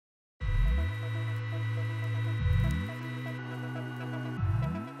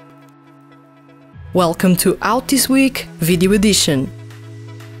Welcome to Out This Week Video Edition.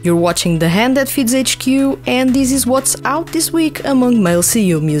 You're watching The Hand That Feeds HQ, and this is what's out this week among male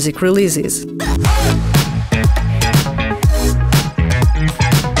seiyuu music releases.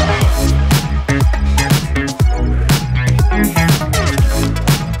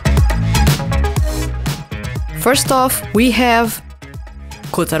 First off, we have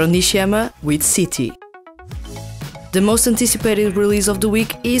Koutaro Nishiyama with City. The most anticipated release of the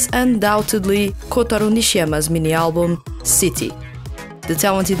week is undoubtedly Koutaro Nishiyama's mini-album City. The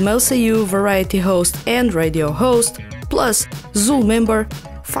talented male seiyuu, variety host and radio host, plus ZOOL member,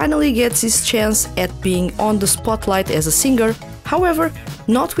 finally gets his chance at being on the spotlight as a singer, however,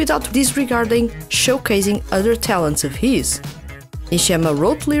 not without disregarding showcasing other talents of his. Nishiyama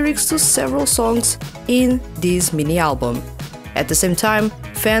wrote lyrics to several songs in this mini-album. At the same time,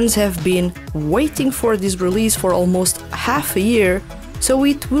 fans have been waiting for this release for almost half a year, so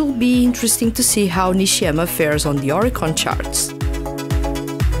it will be interesting to see how Nishiyama fares on the Oricon charts.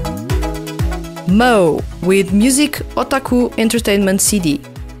 M.O.E with Music Otaku Entertainment CD.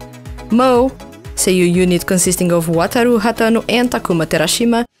 M.O.E, seiyuu unit consisting of Wataru Hatano and Takuma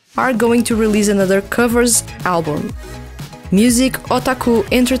Terashima, are going to release another covers album. Music Otaku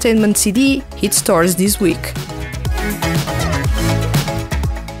Entertainment CD hit stores this week.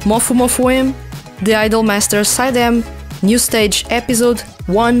 M.O.E, The Idolmaster Side M, New Stage Episode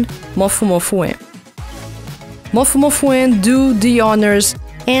 1, M.O.E. M.O.E do the honors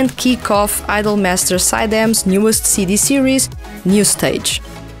and kick off Idolmaster Side M's newest CD series, New Stage.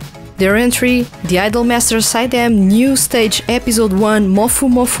 Their entry, The Idolmaster Side M New Stage Episode 1,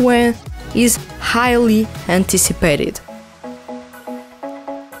 M.O.E, is highly anticipated.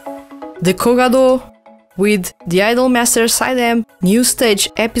 The Kogado with The Idolmaster Side M New Stage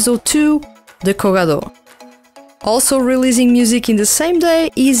Episode 2, The Kogado. Also releasing music in the same day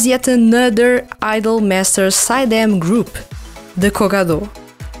is yet another Idolmaster Side M group, The Kogado.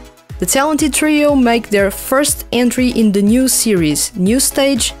 The talented trio make their first entry in the new series, New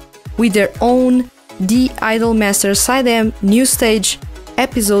Stage, with their own The Idolmaster Side M New Stage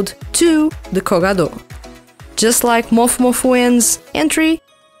Episode 2, The Kogado. Just like M.O.E's entry,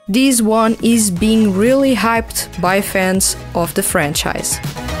 this one is being really hyped by fans of the franchise.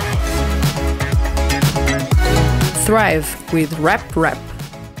 Thrive with Rap.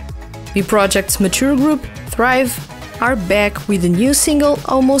 B Project's mature group, Thrive, are back with a new single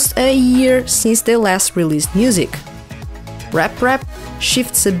almost a year since they last released music. Rap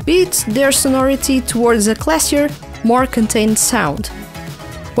shifts a bit their sonority towards a classier, more contained sound.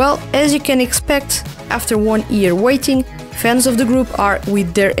 Well, as you can expect, after 1 year waiting, fans of the group are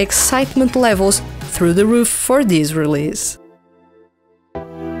with their excitement levels through the roof for this release.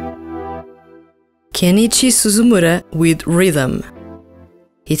 Kenichi Suzumura with Rhythm.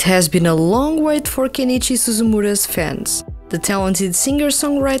 It has been a long wait for Kenichi Suzumura's fans. The talented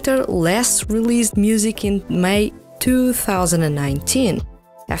singer-songwriter last released music in May 2019.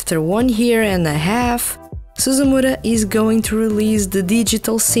 After 1 year and a half, Suzumura is going to release the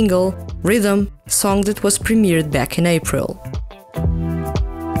digital single Rhythm, song that was premiered back in April.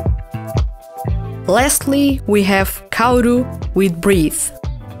 Lastly, we have Kaoru with Breathe.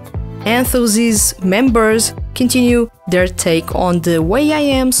 Anthos's members continue their take on the Way I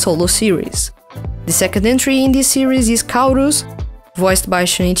Am solo series. The second entry in this series is Kaoru's, voiced by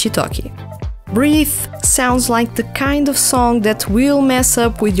Shunichi Toki. Breathe sounds like the kind of song that will mess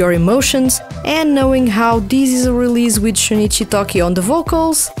up with your emotions, and knowing how this is a release with Shunichi Toki on the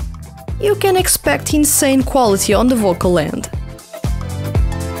vocals, you can expect insane quality on the vocal end.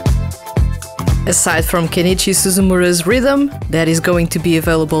 Aside from Kenichi Suzumura's Rhythm, that is going to be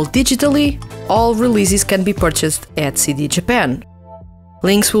available digitally, all releases can be purchased at CD Japan.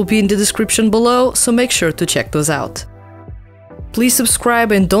 Links will be in the description below, so make sure to check those out. Please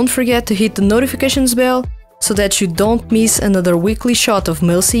subscribe and don't forget to hit the notifications bell so that you don't miss another weekly shot of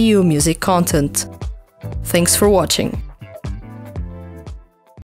male seiyuu music content. Thanks for watching.